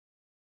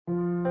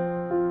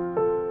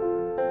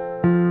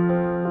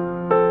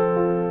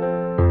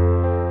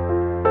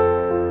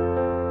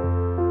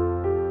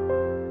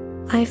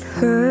I've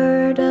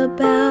heard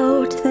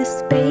about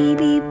this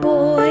baby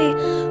boy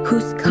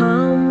who's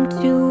come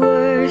to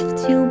earth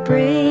to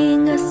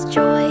bring us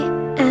joy,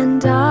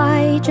 and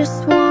I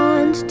just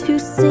want to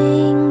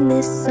sing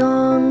this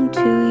song to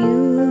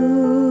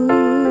you.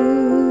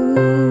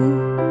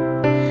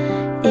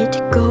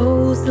 It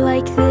goes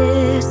like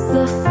this: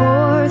 the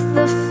fourth,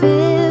 the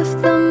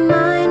fifth, the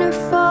minor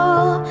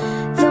fall,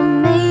 the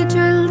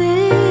major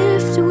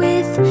lift.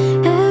 With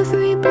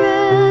every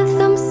breath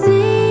I'm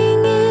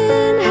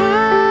singing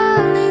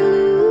hallelujah,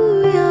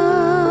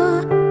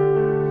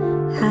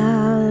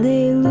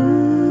 hallelujah,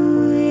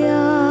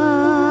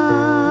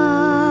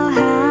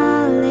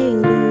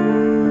 hallelujah,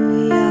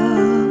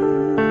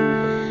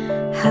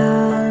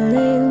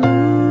 hallelujah,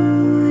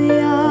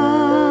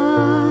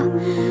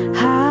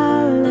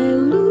 hallelujah.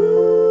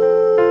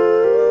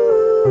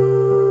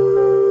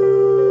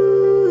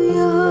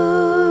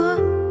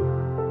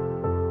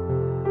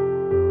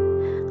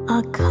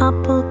 A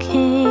couple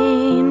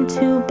came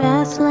to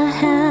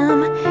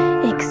Bethlehem,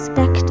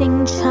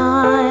 expecting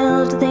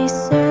child. They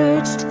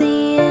searched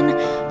the inn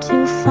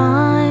to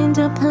find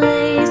a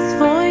place,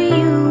 for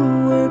you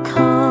were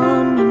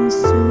coming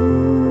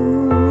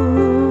soon.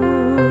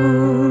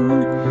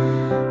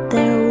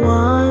 There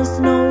was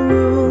no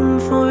room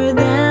for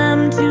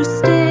them to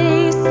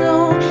stay,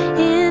 so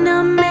in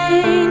a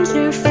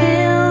manger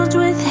filled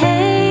with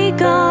hay,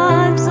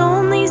 God's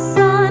only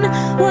Son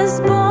was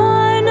born.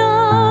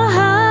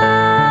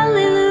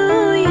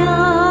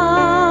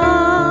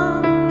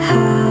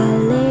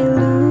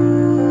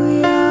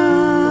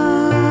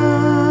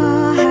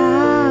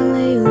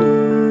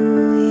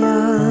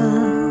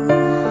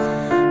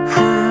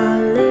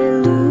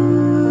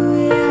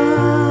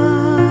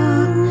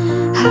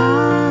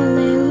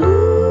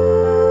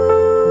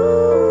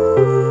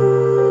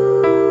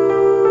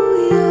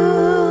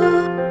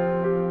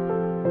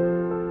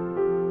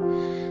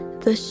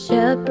 The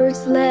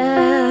shepherds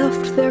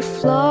left their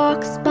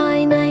flocks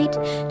by night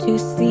to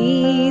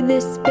see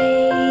this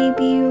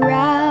baby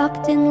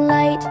wrapped in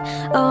light.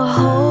 A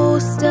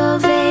host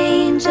of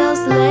angels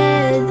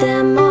led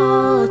them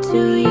all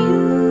to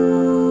you.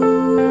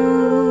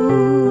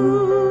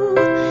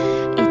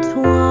 It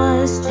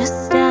was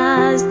just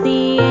as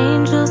the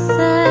angel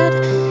said: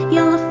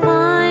 you'll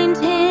find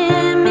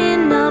him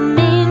in a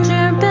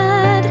manger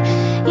bed,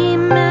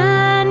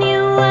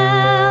 Emmanuel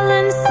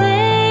and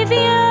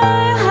Savior.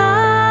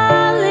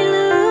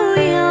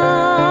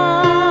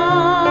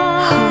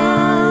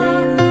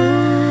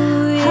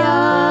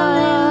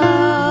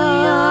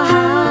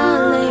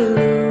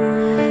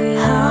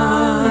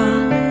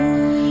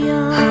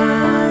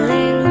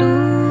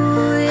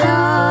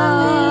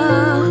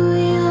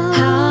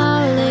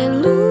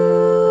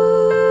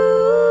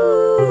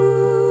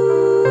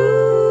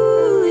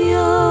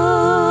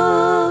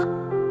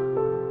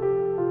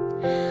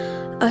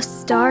 A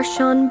star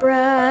shone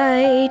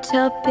bright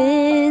up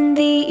in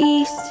the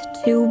east.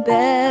 To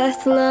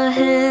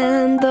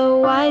Bethlehem the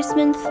wise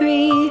men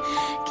three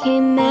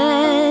came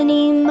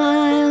many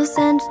miles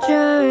and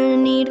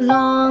journeyed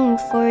long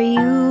for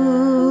you.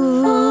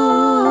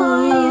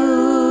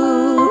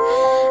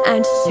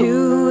 And to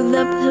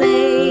the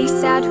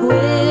place at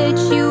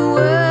which you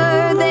were